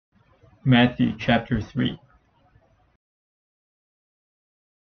Matthew chapter 3.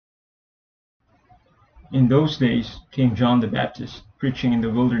 In those days came John the Baptist, preaching in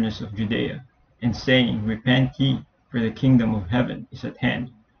the wilderness of Judea, and saying, Repent ye, for the kingdom of heaven is at hand.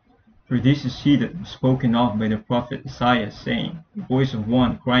 For this is he that was spoken of by the prophet Isaiah, saying, The voice of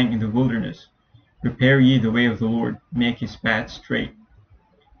one crying in the wilderness, Prepare ye the way of the Lord, make his path straight.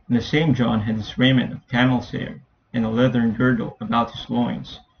 And the same John had his raiment of camel's hair, and a leathern girdle about his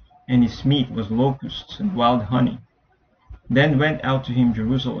loins, and his meat was locusts and wild honey. Then went out to him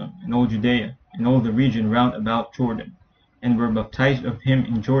Jerusalem, and all Judea, and all the region round about Jordan, and were baptized of him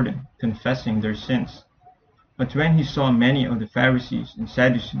in Jordan, confessing their sins. But when he saw many of the Pharisees and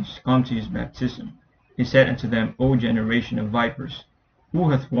Sadducees come to his baptism, he said unto them, O generation of vipers, who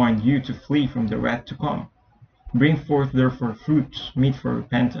hath warned you to flee from the wrath to come? Bring forth therefore fruits meet for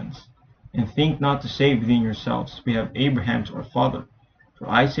repentance, and think not to say within yourselves, We have Abraham to our father. For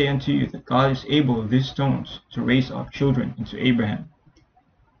I say unto you that God is able of these stones to raise up children unto Abraham.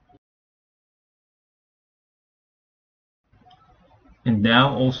 And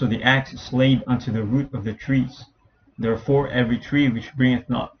now also the axe is laid unto the root of the trees. Therefore every tree which bringeth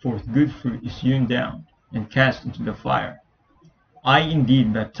not forth good fruit is hewn down, and cast into the fire. I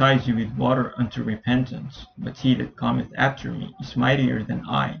indeed baptize you with water unto repentance, but he that cometh after me is mightier than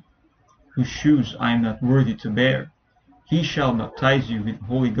I, whose shoes I am not worthy to bear. He shall baptize you with the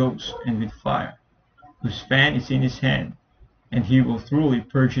Holy Ghost and with fire, whose fan is in his hand, and he will thoroughly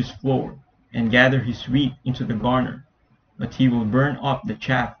purge his floor, and gather his wheat into the garner, but he will burn up the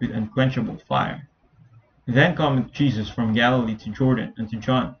chaff with unquenchable fire. Then cometh Jesus from Galilee to Jordan unto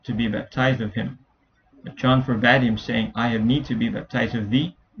John to be baptized of him. But John forbade him, saying, I have need to be baptized of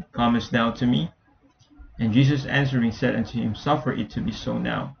thee, comest thou to me? And Jesus answering said unto him, Suffer it to be so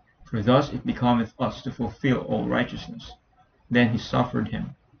now, for thus it becometh us to fulfill all righteousness. Then he suffered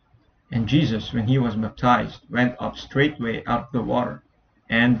him. And Jesus, when he was baptized, went up straightway out of the water,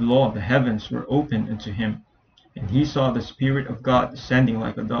 and lo, the heavens were opened unto him. And he saw the Spirit of God descending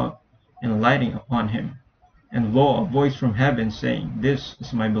like a dove, and lighting upon him. And lo, a voice from heaven saying, This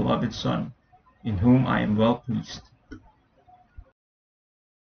is my beloved Son, in whom I am well pleased.